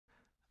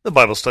The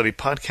Bible Study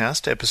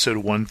Podcast, episode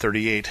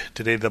 138.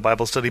 Today, the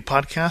Bible Study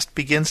Podcast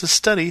begins a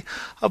study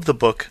of the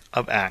book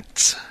of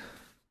Acts.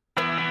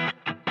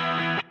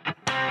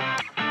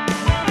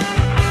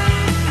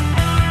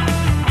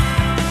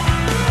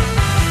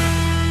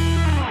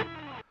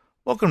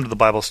 Welcome to the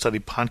Bible Study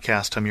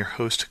Podcast. I'm your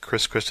host,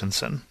 Chris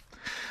Christensen.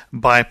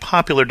 By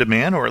popular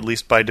demand, or at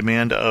least by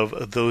demand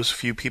of those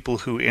few people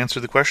who answer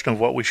the question of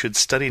what we should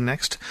study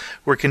next,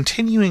 we're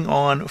continuing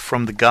on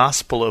from the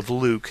Gospel of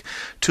Luke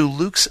to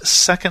Luke's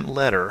second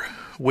letter,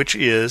 which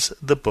is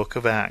the book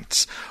of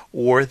Acts,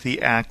 or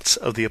the Acts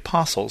of the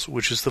Apostles,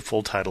 which is the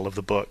full title of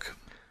the book.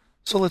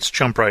 So let's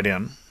jump right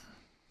in.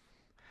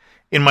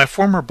 In my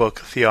former book,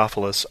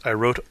 Theophilus, I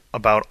wrote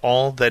about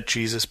all that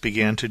Jesus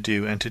began to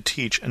do and to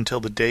teach until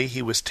the day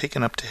he was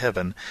taken up to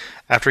heaven,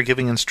 after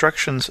giving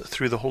instructions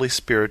through the Holy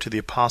Spirit to the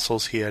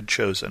apostles he had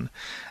chosen.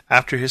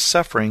 After his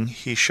suffering,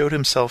 he showed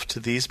himself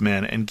to these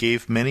men and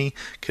gave many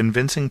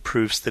convincing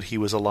proofs that he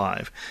was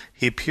alive.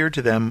 He appeared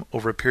to them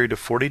over a period of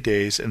 40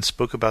 days and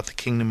spoke about the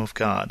kingdom of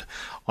God.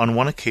 On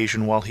one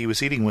occasion, while he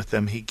was eating with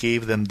them, he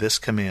gave them this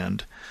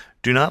command: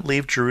 "Do not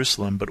leave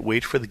Jerusalem, but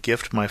wait for the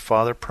gift my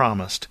Father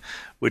promised,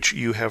 which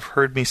you have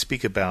heard me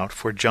speak about,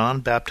 for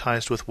John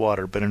baptized with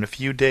water, but in a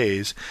few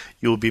days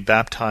you will be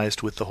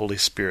baptized with the Holy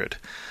Spirit."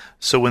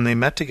 So when they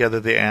met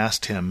together, they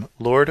asked him,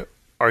 "Lord,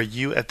 are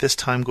you at this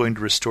time going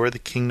to restore the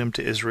kingdom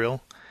to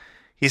Israel?"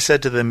 He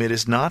said to them, "It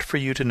is not for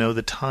you to know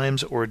the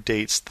times or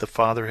dates the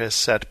Father has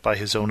set by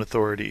his own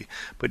authority,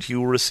 but you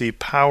will receive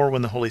power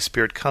when the Holy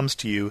Spirit comes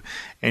to you,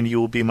 and you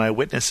will be my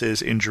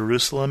witnesses in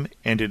Jerusalem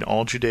and in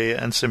all Judea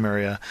and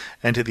Samaria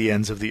and to the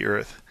ends of the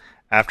earth."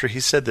 After he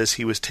said this,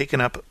 he was taken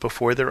up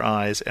before their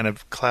eyes, and a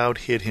cloud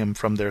hid him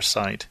from their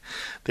sight.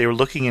 They were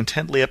looking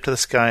intently up to the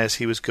sky as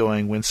he was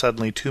going, when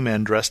suddenly 2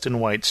 men dressed in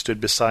white stood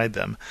beside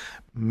them.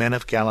 "Men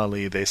of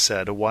Galilee," they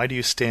said, "why do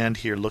you stand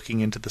here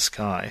looking into the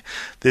sky?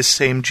 This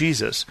same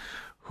Jesus,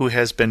 who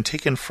has been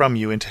taken from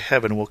you into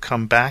heaven, will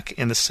come back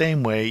in the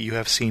same way you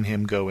have seen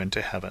him go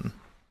into heaven."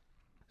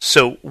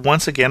 So,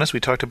 once again, as we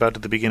talked about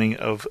at the beginning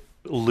of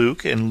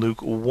Luke, in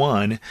Luke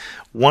 1,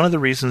 one of the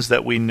reasons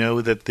that we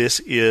know that this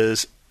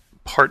is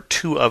Part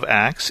 2 of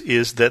Acts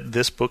is that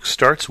this book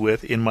starts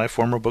with, in my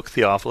former book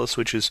Theophilus,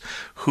 which is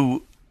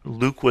who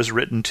Luke was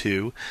written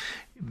to.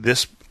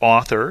 This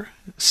author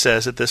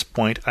says at this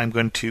point, I'm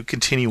going to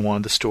continue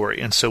on the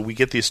story. And so we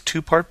get this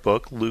 2-part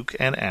book, Luke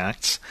and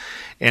Acts,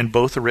 and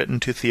both are written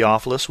to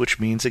Theophilus, which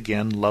means,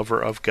 again,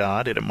 lover of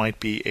God. And it might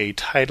be a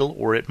title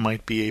or it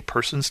might be a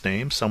person's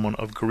name, someone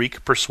of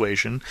Greek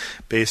persuasion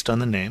based on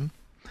the name.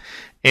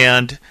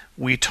 And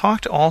we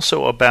talked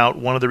also about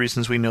one of the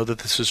reasons we know that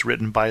this is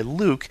written by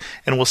Luke,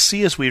 and we'll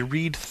see as we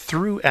read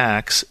through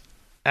Acts,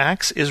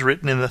 Acts is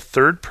written in the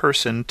third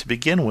person to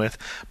begin with,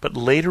 but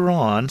later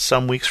on,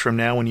 some weeks from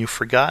now when you've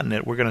forgotten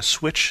it, we're going to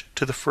switch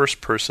to the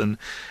first person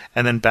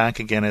and then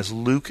back again as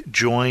Luke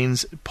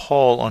joins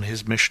Paul on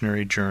his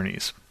missionary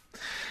journeys.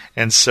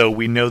 And so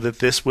we know that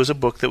this was a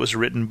book that was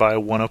written by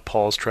one of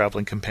Paul's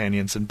traveling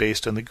companions, and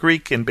based on the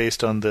Greek and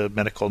based on the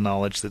medical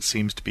knowledge that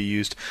seems to be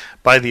used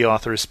by the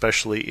author,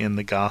 especially in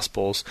the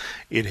Gospels,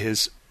 it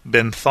has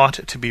been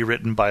thought to be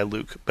written by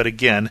Luke. But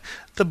again,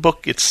 the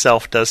book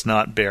itself does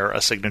not bear a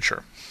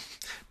signature.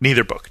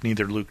 Neither book,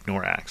 neither Luke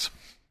nor Acts.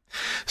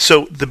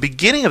 So the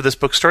beginning of this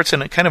book starts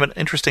in a kind of an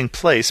interesting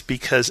place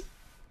because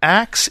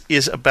Acts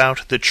is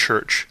about the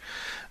church.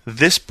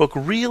 This book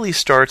really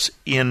starts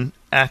in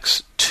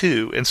Acts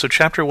 2, and so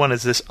chapter 1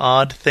 is this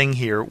odd thing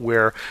here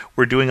where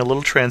we're doing a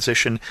little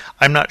transition.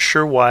 I'm not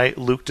sure why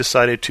Luke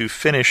decided to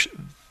finish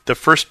the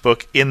first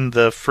book in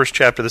the first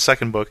chapter of the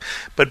second book,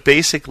 but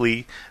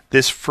basically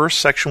this first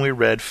section we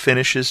read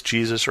finishes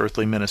Jesus'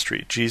 earthly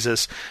ministry.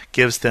 Jesus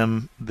gives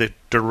them the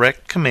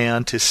direct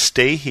command to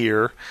stay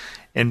here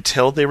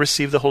until they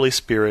receive the Holy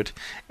Spirit,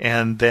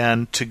 and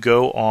then to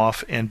go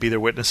off and be their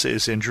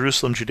witnesses in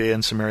Jerusalem, Judea,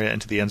 and Samaria,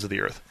 and to the ends of the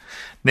earth.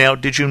 Now,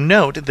 did you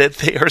note that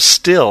they are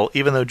still,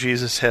 even though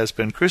Jesus has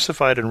been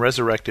crucified and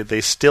resurrected,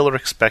 they still are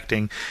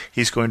expecting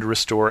he's going to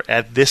restore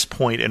at this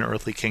point an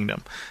earthly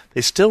kingdom. They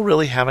still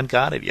really haven't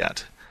got it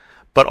yet.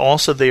 But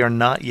also they are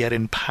not yet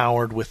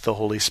empowered with the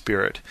Holy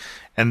Spirit.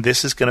 And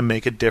this is going to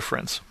make a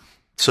difference.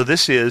 So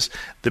this is,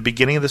 the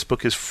beginning of this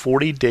book is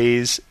 40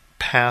 days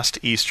past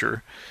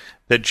Easter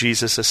that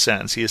Jesus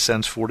ascends. He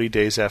ascends 40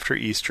 days after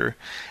Easter.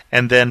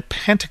 And then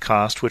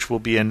Pentecost, which will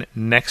be in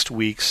next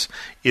week's,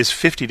 is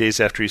 50 days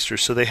after Easter.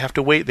 So they have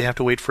to wait. They have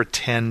to wait for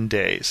 10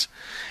 days.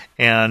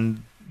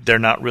 And they're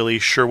not really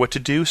sure what to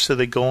do, so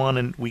they go on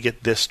and we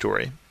get this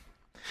story.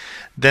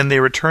 Then they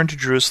returned to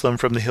Jerusalem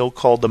from the hill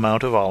called the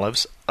Mount of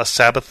Olives, a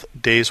Sabbath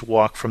day's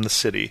walk from the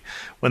city.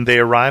 When they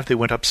arrived, they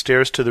went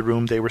upstairs to the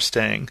room they were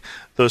staying.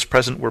 Those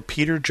present were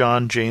Peter,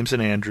 John, James,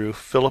 and Andrew,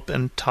 Philip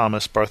and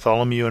Thomas,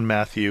 Bartholomew and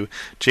Matthew,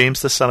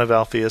 James the son of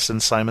Alphaeus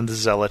and Simon the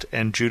Zealot,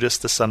 and Judas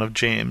the son of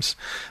James.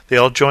 They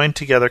all joined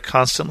together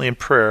constantly in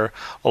prayer,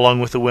 along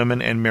with the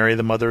women and Mary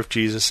the mother of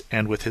Jesus,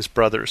 and with his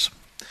brothers.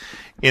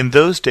 In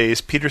those days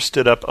Peter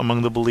stood up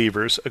among the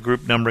believers, a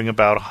group numbering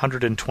about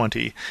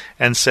 120,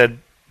 and said,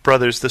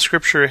 Brothers, the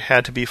scripture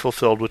had to be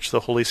fulfilled which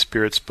the Holy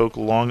Spirit spoke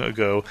long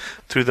ago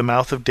through the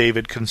mouth of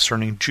David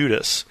concerning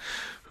Judas,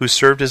 who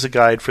served as a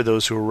guide for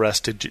those who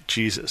arrested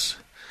Jesus.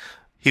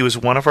 He was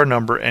one of our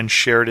number and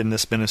shared in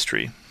this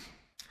ministry.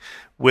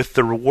 With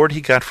the reward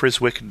he got for his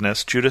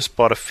wickedness, Judas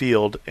bought a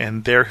field,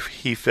 and there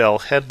he fell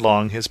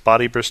headlong, his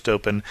body burst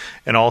open,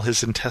 and all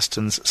his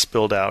intestines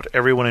spilled out.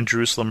 Everyone in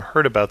Jerusalem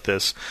heard about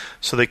this,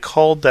 so they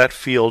called that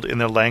field in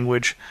their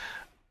language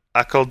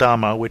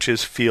Akeldama, which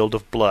is field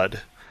of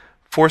blood.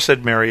 For,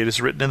 said Mary, it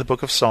is written in the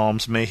book of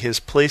Psalms, may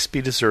his place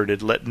be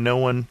deserted, let no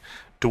one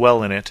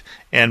dwell in it,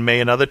 and may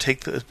another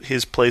take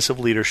his place of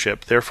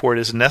leadership. Therefore it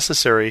is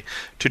necessary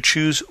to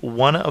choose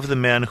one of the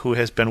men who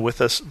has been with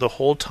us the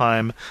whole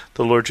time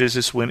the Lord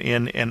Jesus went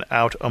in and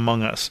out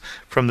among us,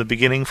 from the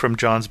beginning, from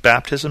John's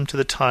baptism to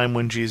the time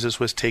when Jesus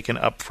was taken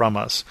up from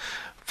us.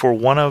 For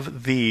one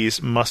of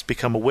these must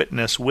become a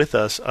witness with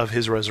us of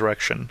his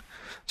resurrection.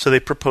 So they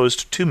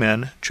proposed 2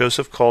 men,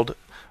 Joseph called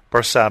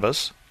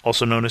Barsabbas,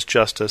 also known as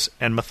Justus,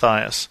 and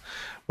Matthias.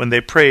 When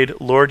they prayed,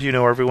 Lord, you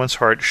know everyone's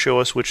heart, show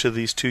us which of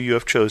these 2 you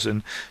have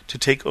chosen to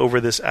take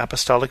over this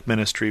apostolic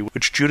ministry,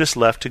 which Judas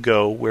left to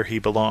go where he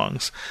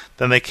belongs.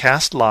 Then they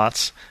cast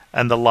lots,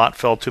 and the lot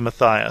fell to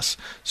Matthias,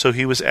 so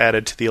he was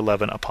added to the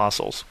 11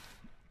 apostles.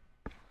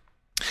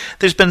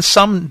 There's been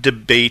some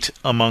debate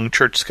among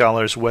church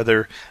scholars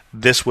whether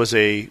this was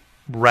a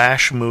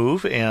rash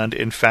move, and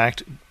in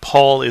fact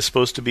Paul is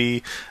supposed to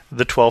be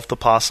the 12th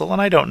apostle,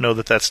 and I don't know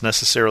that that's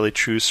necessarily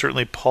true.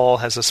 Certainly Paul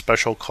has a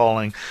special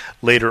calling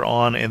later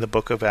on in the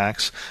book of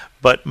Acts,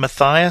 but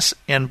Matthias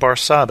and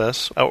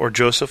Barsabbas, or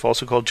Joseph,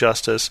 also called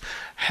Justus,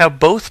 have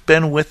both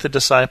been with the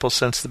disciples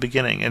since the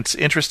beginning. It's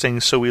interesting,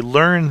 so we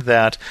learn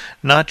that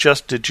not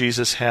just did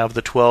Jesus have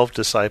the 12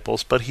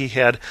 disciples, but he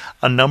had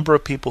a number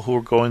of people who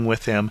were going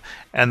with him,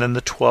 and then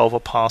the 12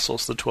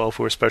 apostles, the 12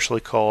 who were specially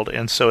called.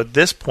 And so at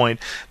this point,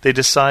 they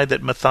decide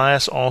that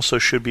Matthias also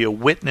should be a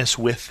witness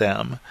with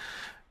them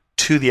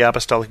to the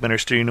apostolic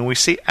ministry. And when we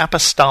say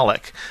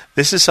apostolic,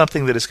 this is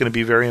something that is going to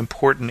be very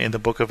important in the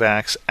book of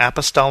Acts.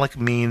 Apostolic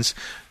means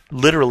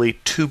literally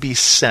to be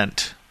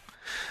sent.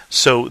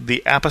 So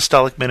the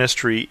apostolic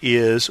ministry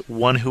is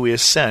one who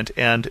is sent,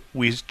 and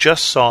we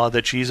just saw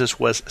that Jesus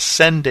was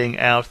sending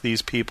out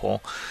these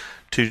people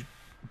to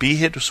be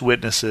his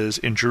witnesses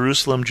in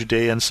Jerusalem,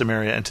 Judea, and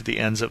Samaria, and to the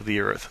ends of the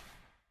earth.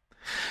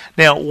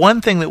 Now, one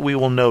thing that we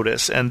will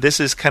notice, and this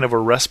is kind of a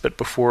respite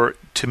before,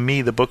 to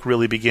me, the book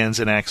really begins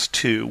in Acts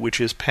 2, which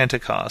is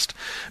Pentecost,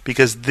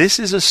 because this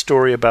is a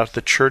story about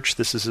the church,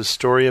 this is a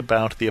story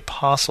about the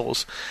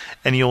apostles,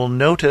 and you'll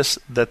notice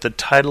that the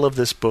title of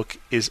this book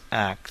is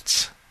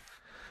Acts.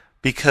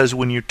 Because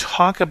when you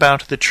talk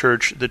about the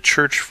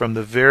church from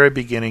the very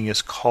beginning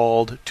is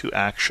called to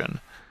action.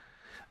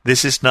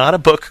 This is not a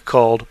book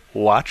called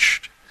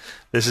Watched.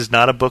 This is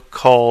not a book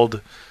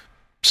called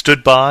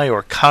Stood By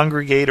or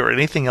Congregate or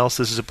anything else.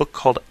 This is a book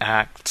called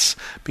Acts,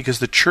 because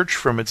the church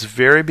from its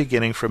very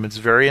beginning, from its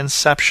very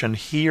inception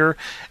here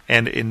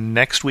and in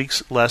next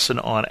week's lesson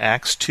on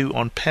Acts 2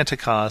 on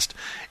Pentecost,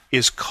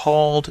 is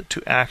called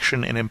to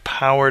action and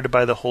empowered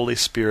by the Holy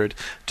Spirit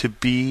to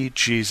be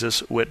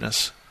Jesus'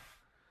 witness.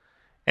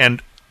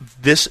 And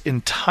this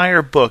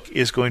entire book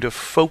is going to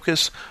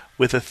focus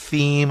with a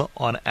theme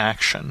on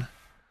action,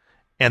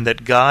 and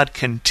that God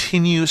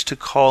continues to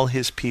call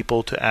his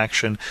people to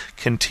action,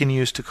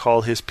 continues to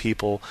call his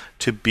people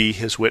to be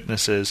his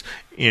witnesses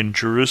in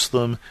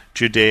Jerusalem,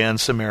 Judea, and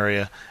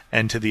Samaria,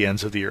 and to the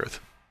ends of the earth.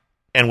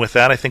 And with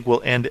that, I think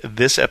we'll end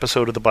this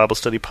episode of the Bible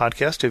Study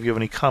Podcast. If you have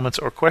any comments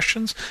or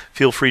questions,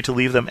 feel free to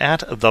leave them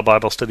at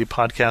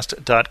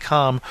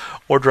thebiblestudypodcast.com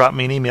or drop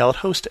me an email at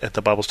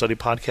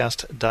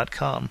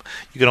host@thebiblestudypodcast.com.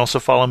 You can also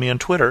follow me on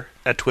Twitter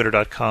at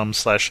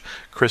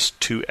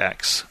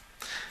twitter.com/Chris2x.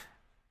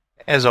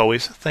 As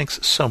always, thanks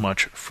so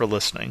much for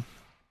listening.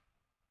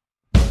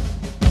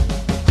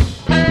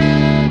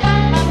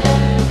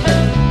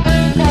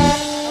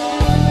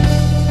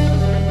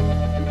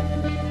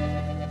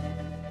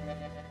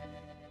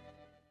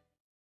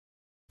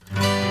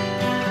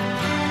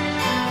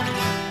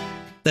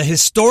 The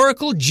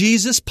Historical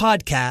Jesus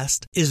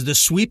Podcast is the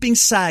sweeping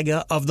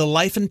saga of the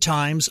life and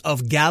times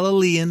of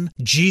Galilean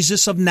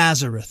Jesus of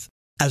Nazareth,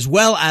 as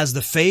well as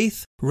the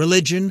faith,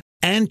 religion,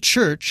 and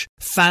church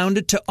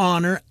founded to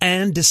honor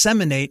and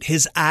disseminate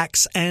his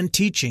acts and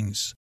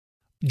teachings.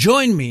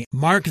 Join me,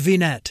 Mark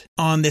Vinette,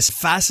 on this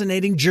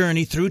fascinating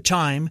journey through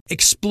time,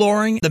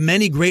 exploring the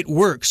many great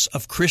works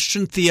of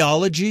Christian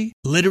theology,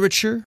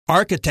 literature,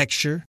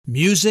 architecture,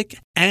 music,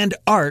 and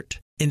art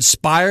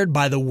inspired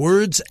by the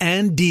words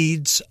and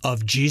deeds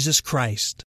of Jesus Christ.